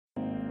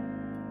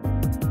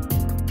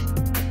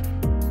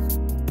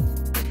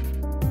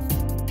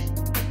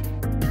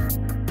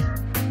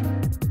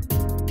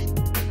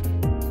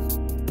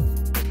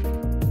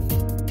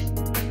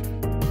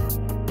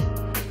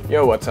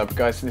Yo, what's up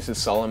guys, this is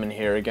Solomon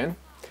here again.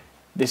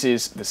 This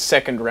is the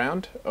second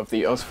round of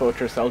the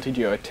Ozfortress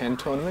Ultiduo 10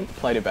 tournament,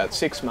 played about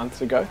 6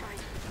 months ago.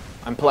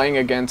 I'm playing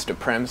against a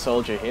Prem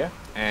soldier here,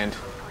 and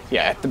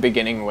yeah, at the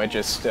beginning we're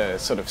just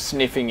sort of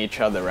sniffing each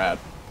other out,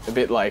 a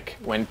bit like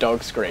when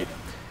dogs greet.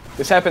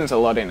 This happens a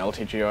lot in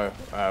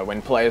Ultiduo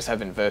when players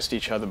haven't versed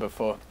each other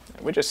before.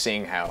 We're just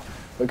seeing how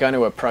we're going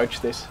to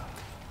approach this.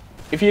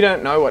 If you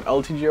don't know what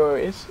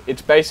Ultiduo is,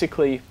 it's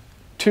basically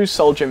two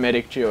soldier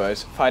medic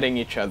duos fighting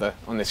each other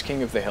on this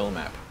King of the Hill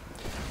map.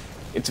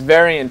 It's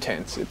very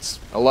intense, it's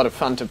a lot of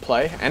fun to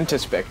play and to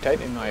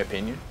spectate in my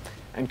opinion,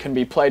 and can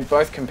be played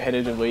both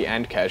competitively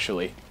and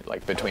casually,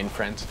 like between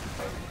friends.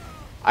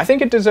 I think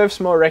it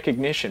deserves more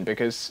recognition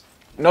because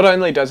not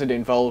only does it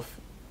involve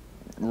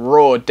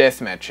raw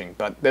deathmatching,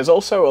 but there's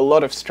also a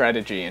lot of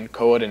strategy and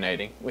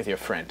coordinating with your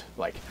friend.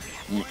 Like,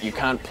 you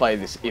can't play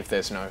this if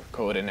there's no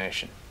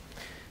coordination.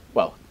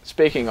 Well,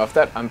 speaking of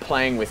that, I'm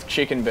playing with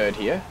Chicken Bird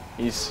here.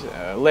 He's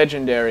a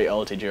legendary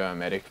Ultiduo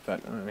medic,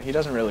 but he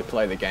doesn't really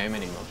play the game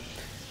anymore.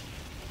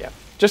 Yeah,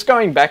 just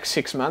going back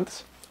 6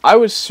 months, I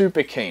was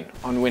super keen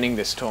on winning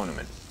this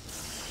tournament.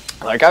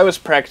 Like, I was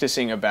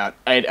practicing about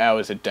 8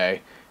 hours a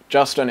day,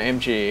 just on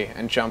MGE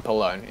and jump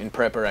alone in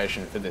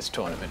preparation for this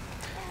tournament.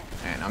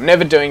 And I'm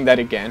never doing that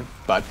again,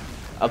 but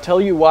I'll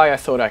tell you why I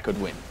thought I could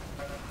win.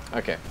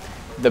 Okay,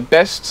 the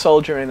best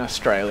soldier in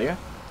Australia,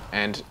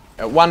 and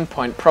at one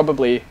point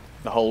probably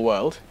the whole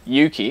world,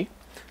 Yuki,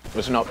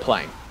 was not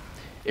playing.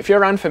 If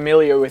you're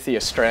unfamiliar with the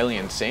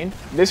Australian scene,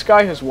 this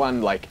guy has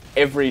won like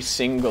every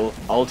single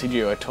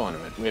Ultiduo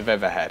tournament we've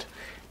ever had.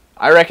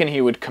 I reckon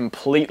he would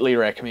completely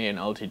wreck me in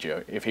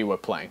Ultiduo if he were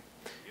playing.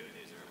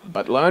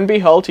 But lo and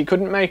behold, he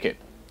couldn't make it.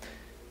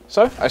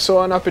 So I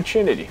saw an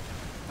opportunity.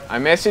 I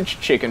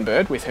messaged Chicken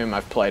Bird, with whom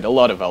I've played a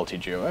lot of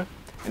Ultiduo,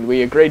 and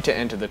we agreed to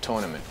enter the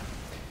tournament.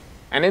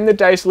 And in the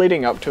days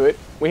leading up to it,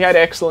 we had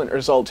excellent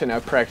results in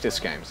our practice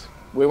games.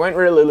 We weren't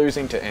really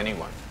losing to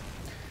anyone.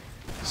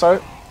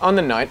 So, on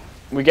the night,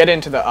 we get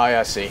into the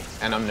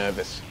IRC, and I'm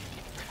nervous.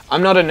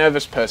 I'm not a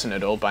nervous person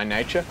at all by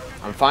nature.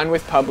 I'm fine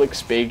with public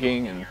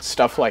speaking and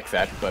stuff like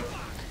that, but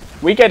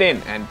we get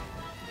in, and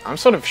I'm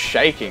sort of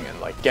shaking and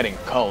like getting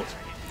cold.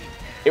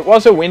 It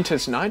was a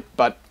winter's night,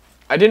 but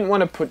I didn't want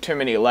to put too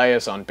many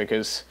layers on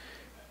because,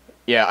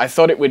 yeah, I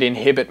thought it would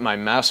inhibit my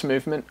mouse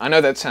movement. I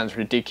know that sounds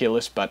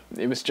ridiculous, but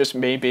it was just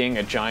me being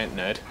a giant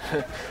nerd.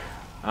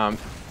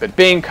 But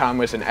being calm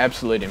was an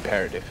absolute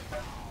imperative.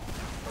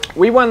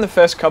 We won the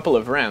first couple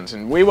of rounds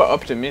and we were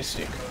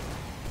optimistic.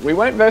 We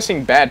weren't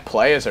versing bad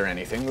players or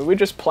anything, we were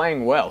just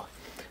playing well.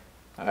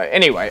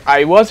 Anyway,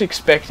 I was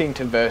expecting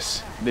to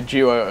verse the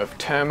duo of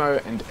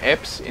Termo and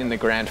Epps in the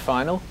grand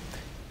final,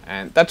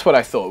 and that's what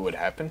I thought would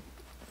happen.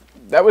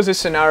 That was a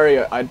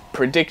scenario I'd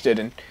predicted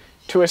and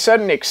to a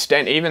certain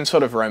extent even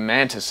sort of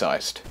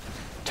romanticized.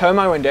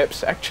 Termo and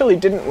Epps actually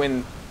didn't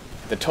win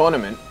the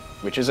tournament,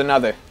 which is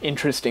another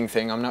interesting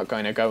thing I'm not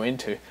going to go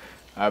into.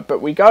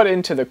 But we got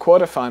into the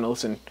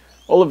quarterfinals and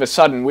all of a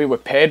sudden we were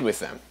paired with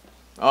them.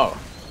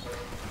 Oh,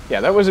 yeah,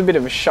 that was a bit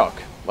of a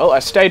shock. Well, I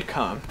stayed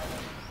calm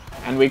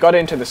and we got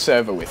into the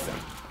server with them.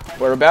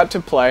 We're about to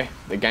play,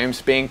 the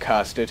game's being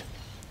casted,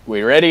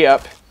 we ready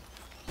up,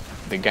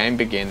 the game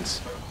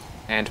begins,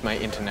 and my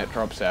internet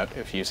drops out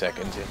a few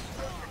seconds in.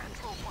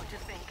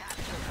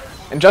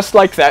 And just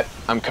like that,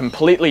 I'm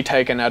completely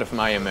taken out of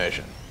my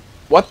immersion.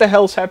 What the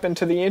hell's happened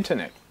to the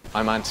internet?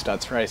 My mind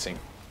starts racing.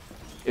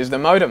 Is the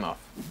modem off?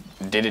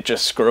 Did it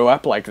just screw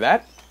up like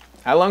that?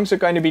 How long's it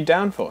going to be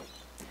down for?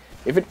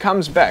 If it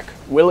comes back,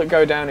 will it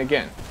go down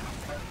again?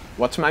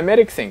 What's my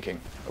medic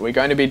thinking? Are we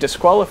going to be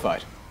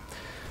disqualified?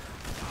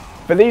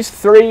 For these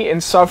 3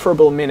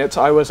 insufferable minutes,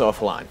 I was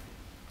offline.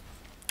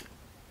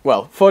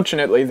 Well,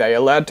 fortunately, they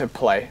allowed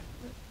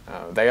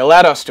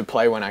us to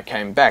play when I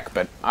came back,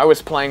 but I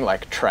was playing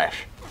like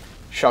trash.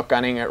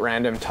 Shotgunning at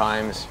random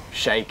times,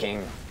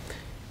 shaking.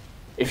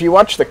 If you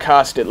watch the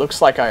cast, it looks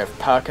like I have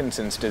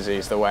Parkinson's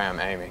disease the way I'm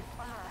aiming.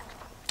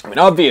 I mean,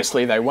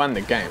 obviously they won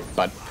the game,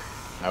 but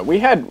we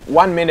had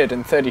 1 minute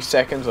and 30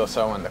 seconds or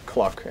so on the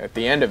clock at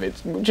the end of it,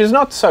 which is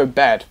not so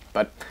bad,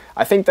 but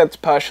I think that's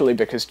partially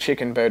because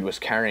Chicken Bird was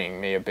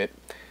carrying me a bit.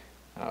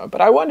 But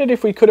I wondered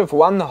if we could have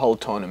won the whole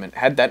tournament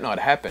had that not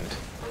happened.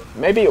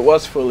 Maybe it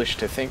was foolish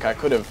to think I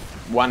could have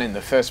won in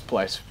the first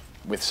place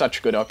with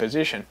such good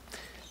opposition,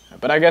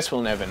 but I guess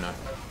we'll never know.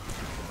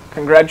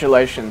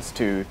 Congratulations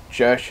to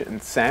Josh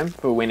and Sam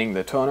for winning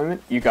the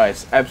tournament. You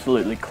guys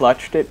absolutely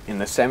clutched it in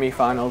the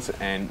semi-finals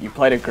and you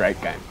played a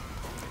great game.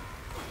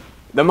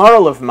 The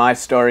moral of my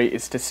story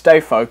is to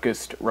stay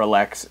focused,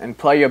 relax, and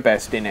play your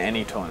best in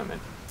any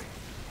tournament.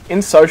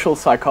 In social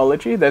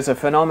psychology, there's a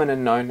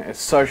phenomenon known as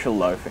social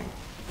loafing.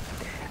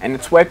 And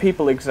it's where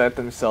people exert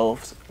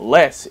themselves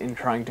less in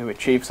trying to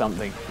achieve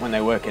something when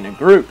they work in a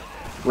group,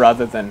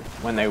 rather than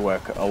when they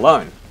work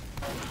alone.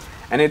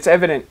 And it's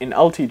evident in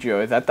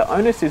Ultiduo that the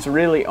onus is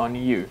really on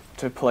you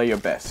to play your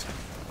best.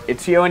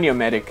 It's you and your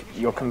medic,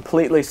 you're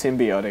completely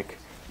symbiotic,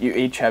 you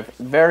each have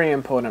very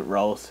important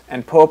roles,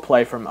 and poor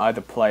play from either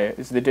player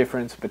is the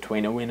difference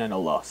between a win and a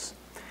loss.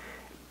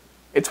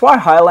 It's why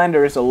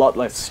Highlander is a lot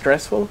less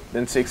stressful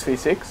than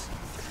 6v6.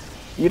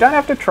 You don't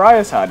have to try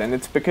as hard, and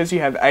it's because you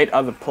have 8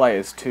 other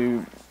players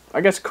to,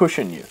 I guess,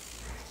 cushion you.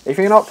 If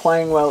you're not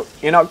playing well,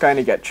 you're not going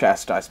to get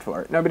chastised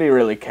for it. Nobody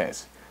really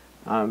cares.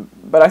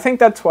 But I think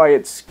that's why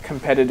it's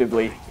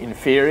competitively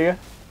inferior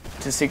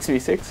to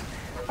 6v6.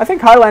 I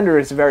think Highlander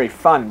is very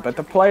fun, but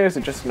the players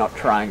are just not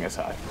trying as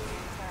hard.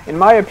 In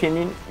my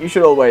opinion, you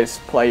should always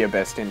play your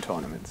best in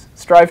tournaments.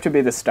 Strive to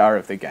be the star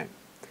of the game.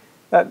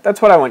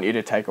 That's what I want you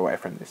to take away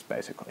from this,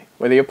 basically.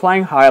 Whether you're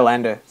playing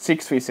Highlander,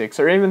 6v6,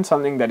 or even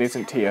something that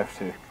isn't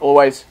TF2,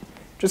 always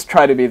just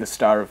try to be the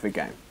star of the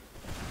game.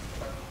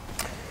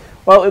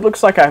 Well, it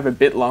looks like I have a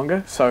bit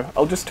longer, so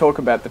I'll just talk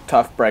about the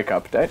Tough Break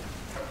update.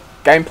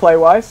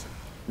 Gameplay-wise,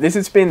 this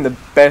has been the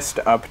best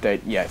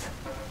update yet.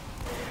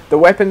 The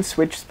weapon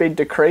switch speed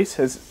decrease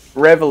has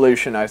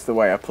revolutionized the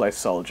way I play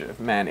Soldier.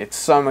 Man, it's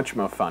so much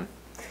more fun.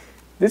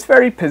 This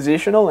very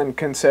positional and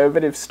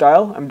conservative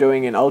style I'm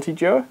doing in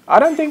Ultiduo, I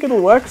don't think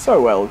it'll work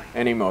so well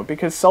anymore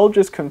because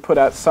soldiers can put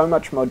out so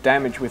much more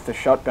damage with the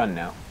shotgun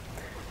now.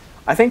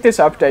 I think this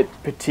update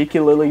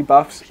particularly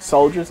buffs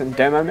soldiers and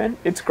demo men.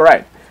 It's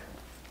great.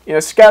 You know,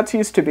 scouts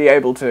used to be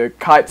able to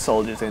kite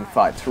soldiers in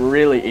fights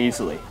really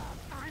easily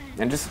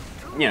and just,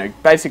 you know,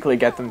 basically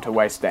get them to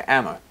waste their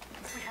ammo.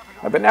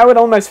 But now it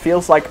almost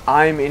feels like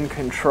I'm in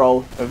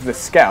control of the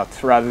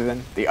scouts rather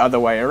than the other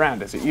way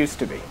around as it used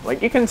to be.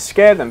 Like, you can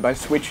scare them by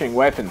switching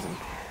weapons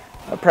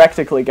and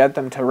practically get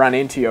them to run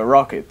into your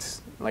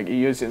rockets, like you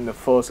use in the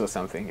Force or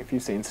something, if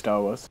you've seen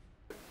Star Wars.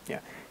 Yeah,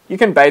 you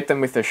can bait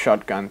them with the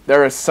shotgun.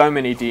 There are so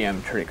many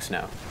DM tricks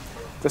now.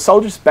 The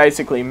soldier's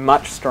basically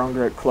much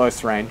stronger at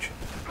close range.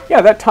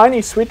 Yeah, that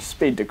tiny switch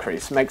speed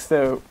decrease makes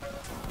the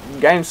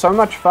game so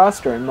much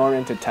faster and more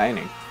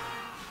entertaining.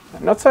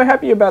 I'm not so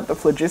happy about the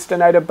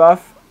Phlogistinator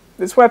buff.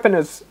 This weapon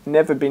has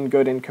never been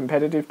good in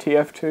competitive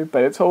TF2,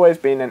 but it's always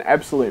been an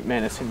absolute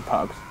menace in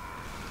pubs.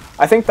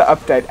 I think the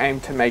update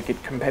aimed to make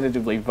it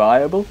competitively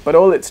viable, but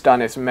all it's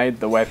done is made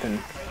the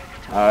weapon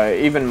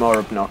even more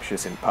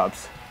obnoxious in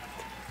pubs.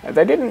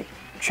 They didn't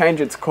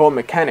change its core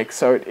mechanics,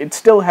 so it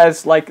still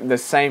has like the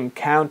same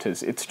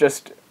counters, it's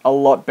just a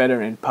lot better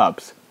in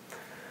pubs.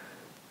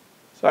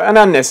 So an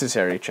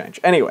unnecessary change.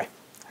 Anyway,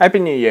 Happy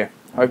New Year.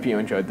 Hope you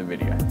enjoyed the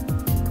video.